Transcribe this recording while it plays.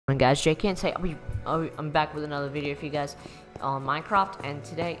And guys, Jay can't say I'm back with another video for you guys on Minecraft, and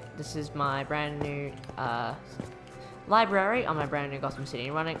today this is my brand new library on my brand new Gotham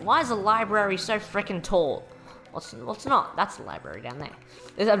City running. Why is the library so freaking tall? What's not? That's the library down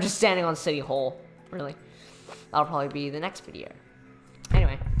there. I'm just standing on City Hall. Really, that'll probably be the next video.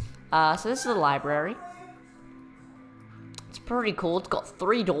 Anyway, so this is the library. It's pretty cool. It's got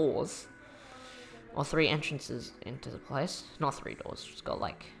 3 doors. Or 3 entrances into the place. Not 3 doors. It's got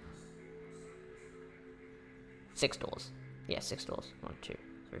like 6 doors. Yeah, 6 doors. 1, 2,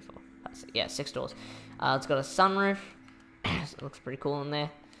 3, 4, 5, 6. Yeah, 6 doors. It's got a sunroof. So it looks pretty cool in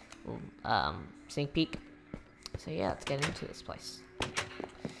there. Sneak peek. So yeah, let's get into this place.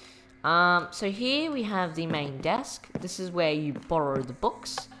 So here we have the main desk. This is where you borrow the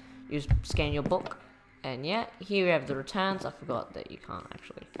books. You just scan your book. And yeah, here we have the returns. I forgot that you can't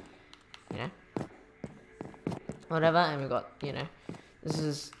actually, whatever. And we've got, this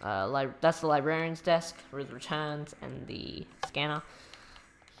is that's the librarian's desk with returns and the scanner.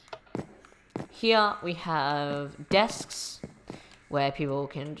 Here we have desks where people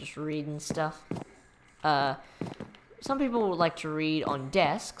can just read and stuff. Some people would like to read on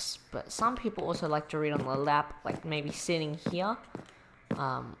desks, but some people also like to read on the lap, like maybe sitting here.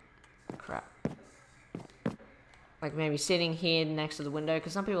 Like maybe sitting here next to the window,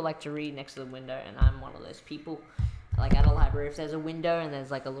 because some people like to read next to the window, and I'm one of those people. Like at a library, if there's a window and there's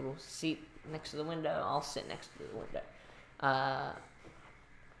like a little seat next to the window, I'll sit next to the window.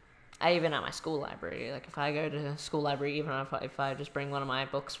 Even at my school library, like if I go to the school library, even if I just bring one of my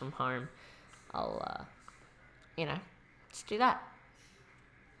books from home, I'll, just do that.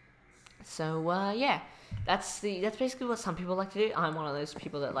 So, yeah, that's basically what some people like to do. I'm one of those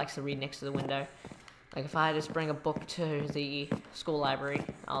people that likes to read next to the window. Like if I just bring a book to the school library,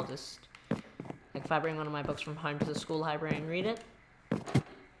 I'll just, like if I bring one of my books from home to the school library and read it,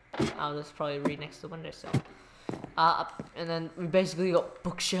 I'll just probably read next to the windowsill. And then we basically got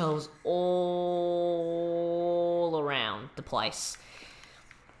bookshelves all around the place.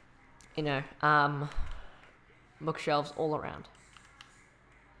 Bookshelves all around.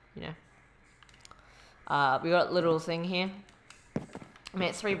 We got a little thing here. I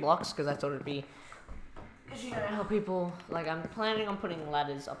made 3 blocks because I thought it'd be, how people, like I'm planning on putting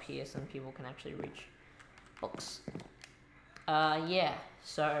ladders up here so people can actually reach books. Yeah,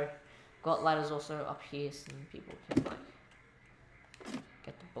 so got ladders also up here so people can like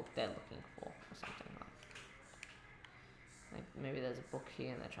get the book they're looking for or something like maybe there's a book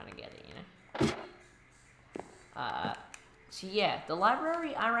here and they're trying to get it, So yeah, the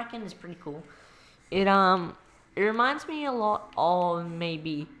library I reckon is pretty cool. It reminds me a lot of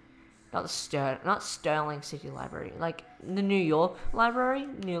maybe not Sterling City Library, like the New York Library,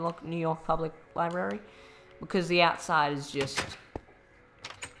 New York Public Library, because the outside is just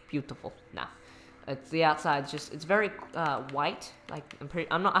beautiful. It's the outside's just, it's very white. Like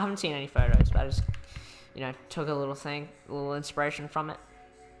I haven't seen any photos, but I just took a little inspiration from it.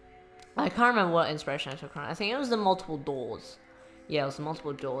 I can't remember what inspiration I took from it. I think it was the multiple doors. Yeah, it was the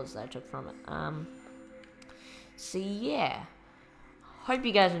multiple doors that I took from it. So yeah, hope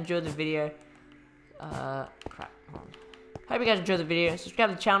you guys enjoyed the video. Hope you guys enjoyed the video. Subscribe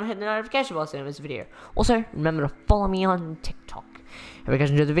to the channel, hit the notification bell so you don't miss a video. Also, remember to follow me on TikTok. Hope you guys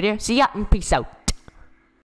enjoyed the video. See ya and peace out.